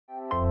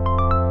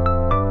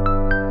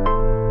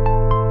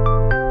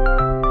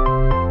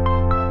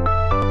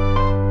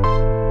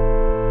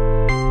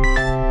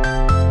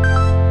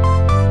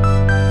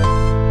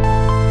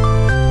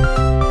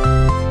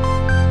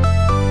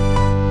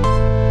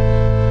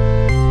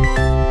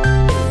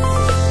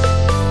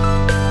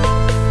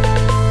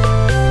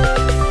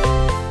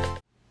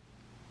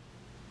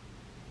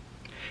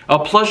A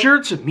pleasure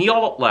to meet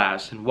all at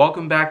last, and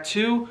welcome back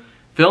to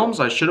films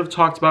I should have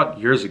talked about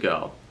years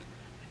ago.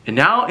 And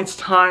now it's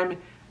time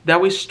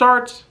that we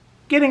start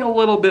getting a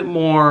little bit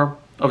more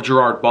of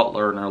Gerard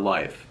Butler in our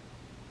life.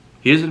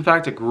 He is in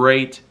fact a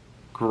great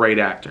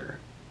actor.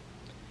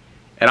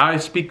 And I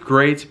speak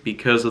great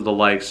because of the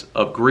likes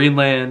of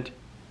Greenland,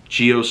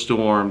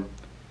 Geostorm,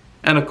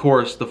 and of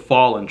course the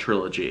Fallen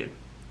trilogy.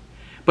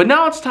 But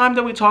now it's time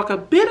that we talk a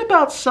bit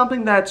about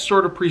something that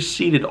sort of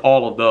preceded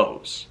all of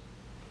those.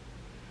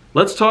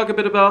 Let's talk a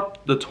bit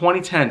about the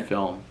 2010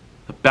 film,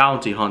 The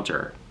Bounty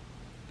Hunter.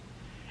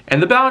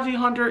 And The Bounty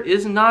Hunter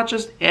is not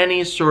just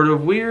any sort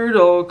of weird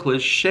old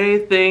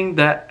cliche thing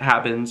that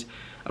happens.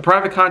 A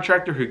private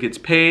contractor who gets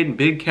paid in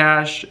big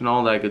cash and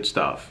all that good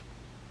stuff.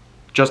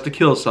 Just to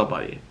kill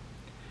somebody.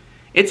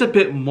 It's a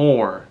bit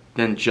more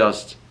than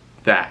just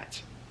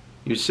that.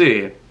 You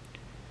see,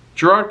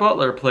 Gerard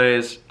Butler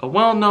plays a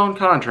well-known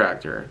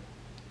contractor.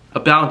 A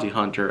bounty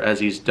hunter, as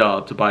he's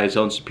dubbed by his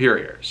own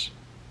superiors.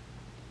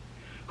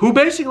 Who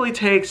basically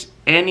takes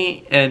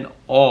any and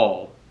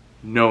all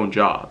known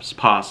jobs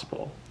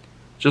possible,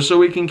 just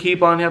so he can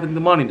keep on having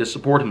the money to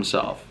support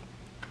himself.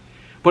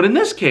 But in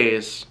this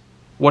case,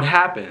 what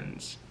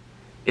happens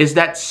is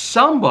that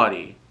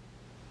somebody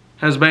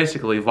has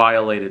basically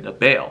violated a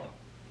bail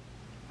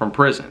from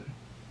prison.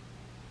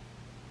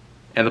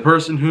 And the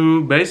person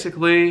who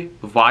basically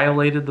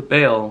violated the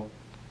bail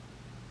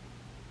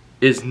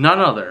is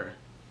none other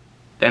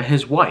than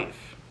his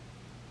wife.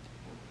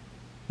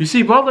 You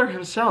see, Butler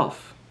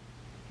himself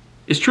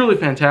is truly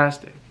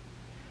fantastic.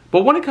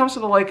 But when it comes to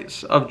the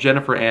likes of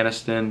Jennifer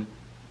Aniston,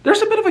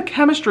 there's a bit of a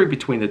chemistry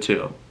between the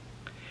two.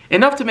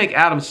 Enough to make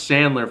Adam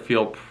Sandler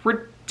feel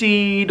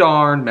pretty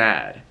darn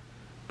mad.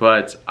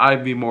 But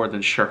I'd be more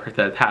than sure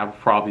that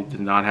probably did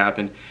not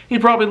happen. He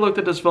probably looked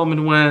at this film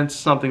and went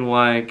something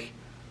like,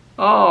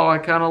 "Oh, I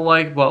kind of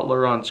like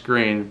Butler on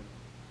screen."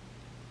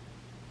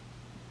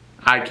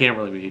 I can't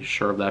really be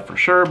sure of that for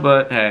sure,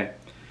 but hey,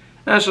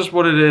 that's just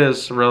what it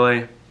is,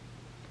 really.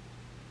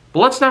 But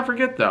let's not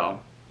forget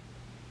though,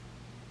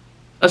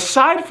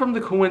 aside from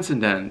the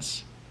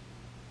coincidence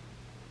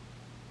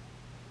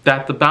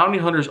that the bounty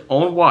hunter's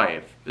own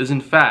wife is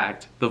in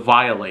fact the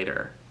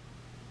violator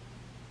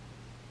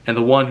and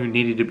the one who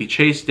needed to be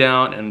chased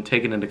down and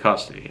taken into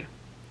custody.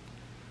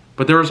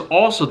 But there is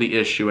also the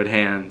issue at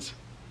hand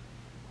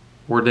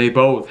where they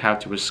both have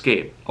to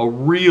escape a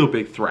real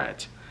big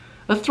threat.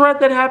 A threat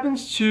that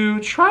happens to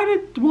try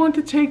to want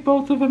to take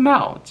both of them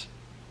out.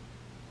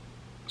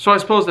 So I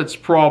suppose that's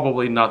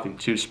probably nothing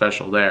too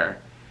special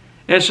there.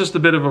 And it's just a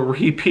bit of a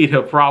repeat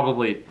of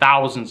probably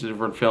thousands of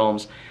different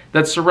films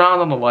that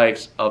surround on the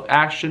likes of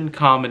action,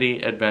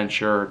 comedy,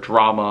 adventure,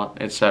 drama,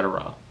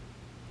 etc.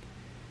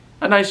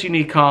 A nice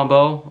unique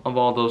combo of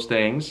all those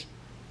things.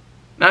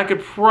 And I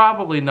could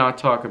probably not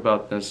talk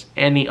about this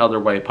any other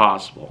way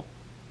possible.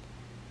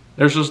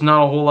 There's just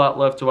not a whole lot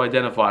left to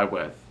identify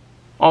with.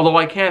 Although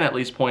I can at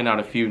least point out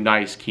a few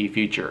nice key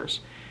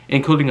features,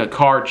 including a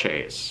car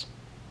chase.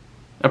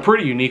 A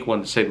pretty unique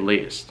one to say the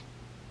least.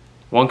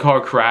 One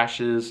car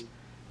crashes,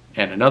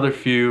 and another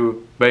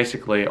few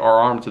basically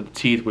are armed to the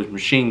teeth with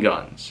machine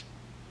guns.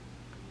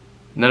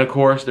 And then of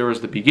course there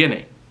was the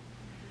beginning.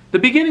 The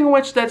beginning in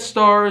which that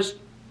stars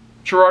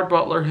Gerard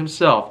Butler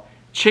himself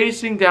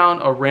chasing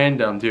down a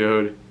random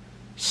dude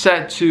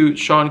set to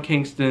Sean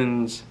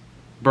Kingston's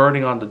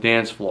Burning on the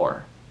Dance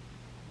Floor.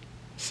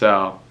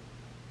 So,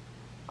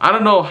 I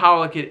don't know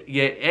how I could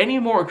get any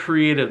more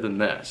creative than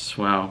this.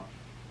 Well,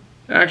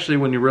 actually,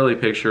 when you really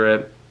picture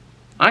it,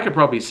 I could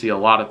probably see a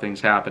lot of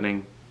things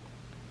happening.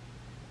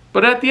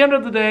 But at the end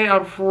of the day,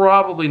 I'm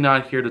probably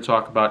not here to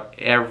talk about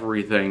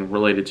everything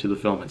related to the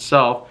film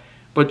itself,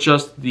 but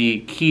just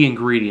the key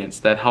ingredients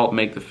that help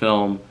make the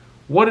film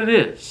what it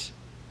is.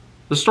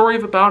 The story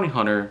of a bounty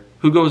hunter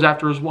who goes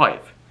after his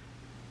wife,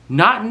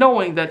 not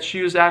knowing that she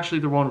is actually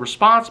the one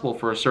responsible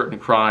for a certain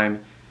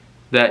crime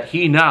that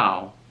he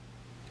now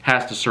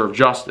has to serve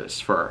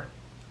justice for.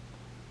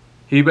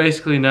 He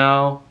basically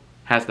now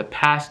has to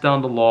pass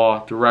down the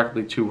law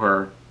directly to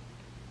her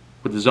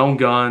with his own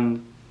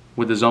gun,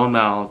 with his own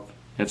mouth,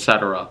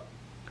 etc.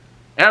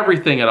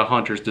 Everything at a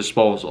hunter's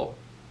disposal.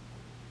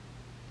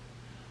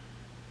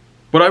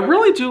 But I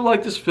really do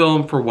like this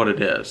film for what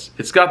it is.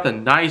 It's got the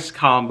nice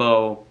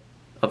combo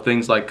of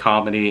things like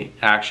comedy,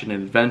 action,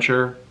 and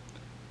adventure.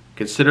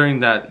 Considering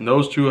that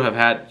those two have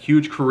had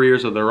huge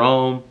careers of their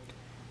own,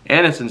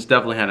 Aniston's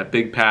definitely had a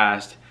big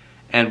past,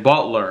 and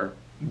Butler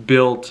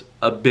built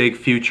a big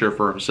future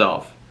for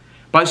himself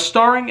by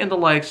starring in the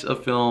likes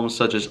of films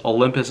such as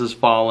Olympus Has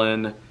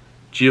Fallen,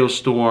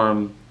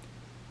 Geostorm,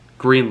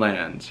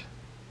 Greenland,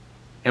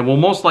 and we'll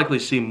most likely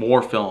see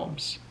more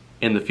films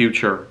in the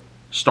future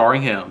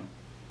starring him.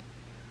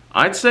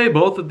 I'd say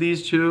both of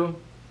these two,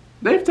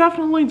 they've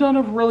definitely done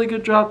a really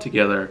good job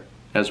together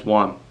as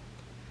one.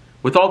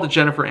 With all the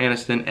Jennifer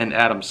Aniston and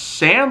Adam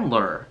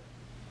Sandler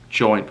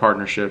joint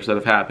partnerships that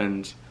have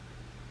happened,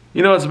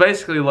 you know, it's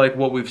basically like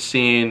what we've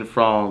seen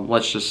from,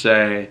 let's just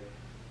say,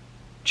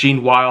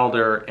 Gene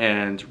Wilder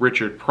and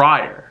Richard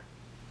Pryor.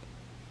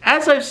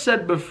 As I've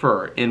said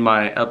before in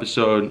my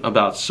episode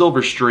about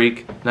Silver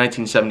Streak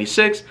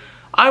 1976,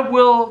 I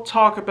will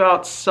talk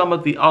about some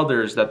of the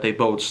others that they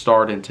both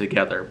starred in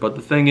together. But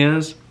the thing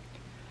is,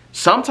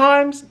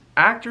 sometimes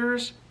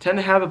actors tend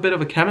to have a bit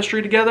of a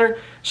chemistry together,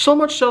 so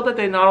much so that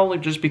they not only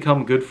just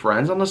become good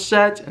friends on the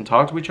set and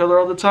talk to each other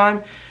all the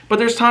time, but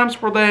there's times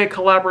where they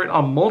collaborate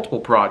on multiple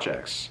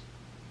projects.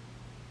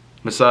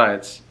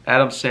 Besides,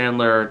 Adam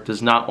Sandler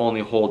does not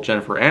only hold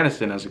Jennifer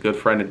Aniston as a good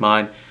friend of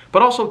mine,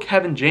 but also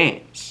Kevin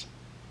James.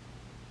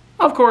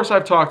 Of course,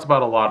 I've talked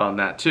about a lot on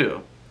that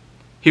too.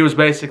 He was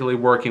basically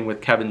working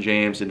with Kevin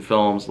James in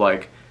films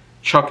like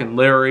Chuck and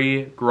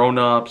Larry, Grown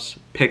Ups,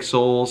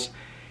 Pixels,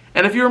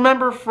 and if you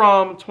remember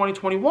from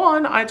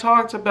 2021, I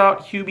talked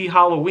about Hubie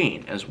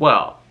Halloween as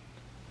well.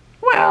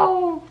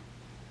 Well,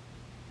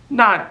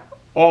 not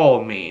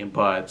all me,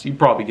 but you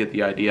probably get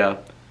the idea.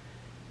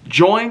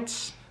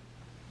 Joints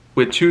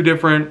with two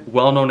different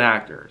well-known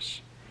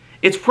actors.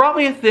 It's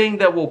probably a thing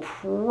that we'll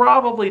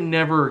probably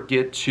never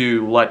get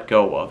to let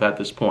go of at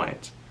this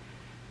point,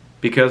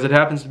 because it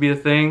happens to be a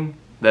thing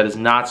that is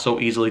not so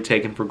easily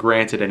taken for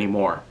granted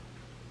anymore.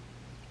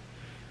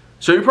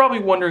 So you're probably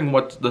wondering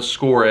what the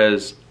score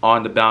is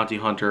on The Bounty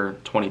Hunter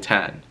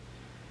 2010.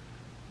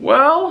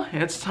 Well,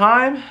 it's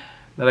time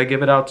that I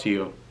give it out to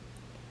you.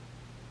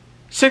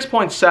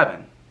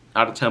 6.7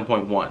 out of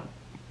 10.1.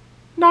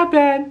 Not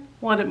bad.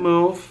 Let it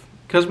move,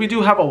 because we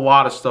do have a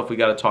lot of stuff we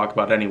got to talk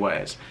about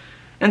anyways.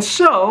 And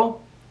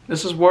so,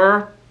 this is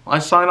where I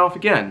sign off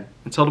again.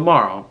 Until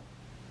tomorrow.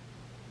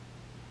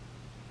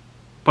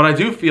 But I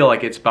do feel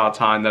like it's about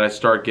time that I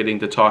start getting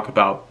to talk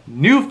about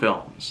new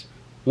films,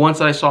 ones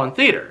that I saw in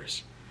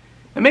theaters.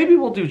 And maybe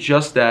we'll do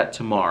just that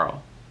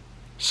tomorrow.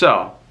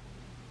 So,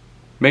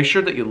 make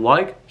sure that you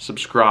like,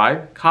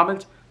 subscribe,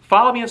 comment,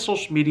 follow me on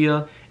social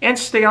media, and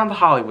stay on the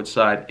Hollywood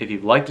side if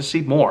you'd like to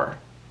see more.